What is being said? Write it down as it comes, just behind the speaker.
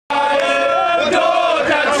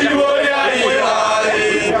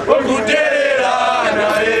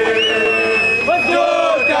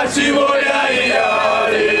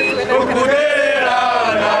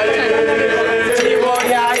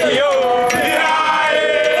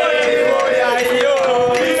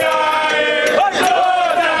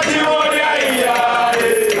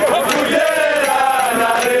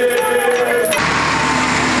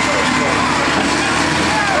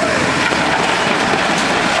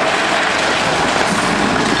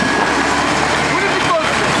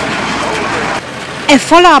A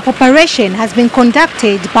follow-up operation has been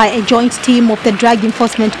conducted by a joint team of the Drug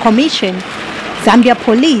Enforcement Commission, Zambia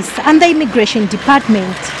Police and the Immigration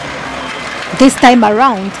Department. This time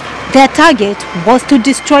around, their target was to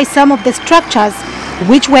destroy some of the structures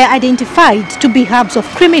which were identified to be hubs of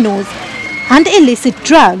criminals and illicit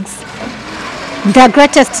drugs. Their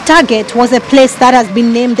greatest target was a place that has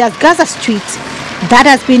been named as Gaza Street, that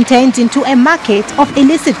has been turned into a market of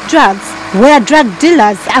illicit drugs, where drug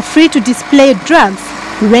dealers are free to display drugs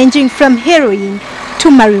ranging from heroin to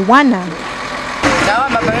marijuana.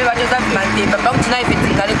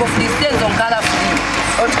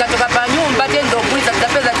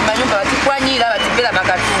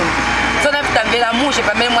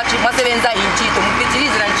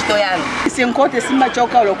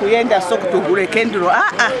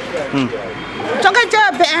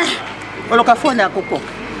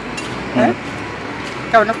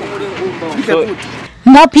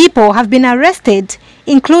 More people have been arrested,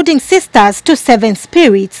 including sisters to 7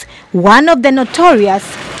 spirits, one of the notorious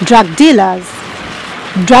drug dealers.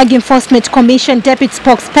 Drug Enforcement Commission Deputy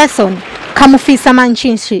Spokesperson Kamufisa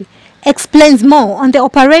Manchinshi explains more on the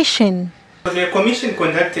operation. The Commission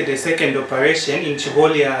conducted a second operation in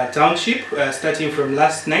Chibolya Township starting from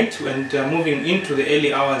last night and moving into the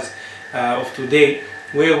early hours of today,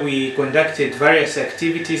 where we conducted various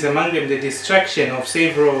activities, among them the destruction of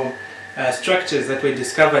several structures that were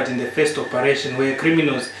discovered in the first operation, where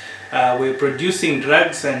criminals were producing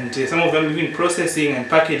drugs and some of them even processing and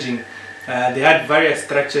packaging. They had various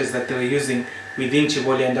structures that they were using within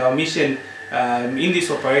Chibolya, and our mission in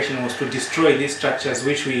this operation was to destroy these structures,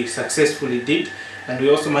 which we successfully did. And we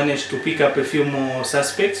also managed to pick up a few more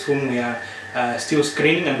suspects whom we are still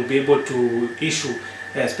screening, and will be able to issue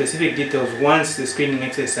specific details once the screening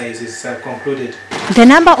exercise is concluded. The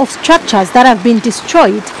number of structures that have been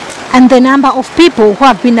destroyed and the number of people who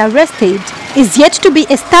have been arrested is yet to be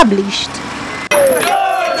established.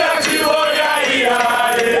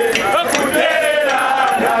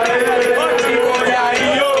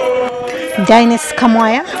 Dines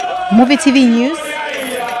Kamwaya, Movie TV News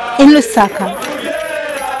in Lusaka.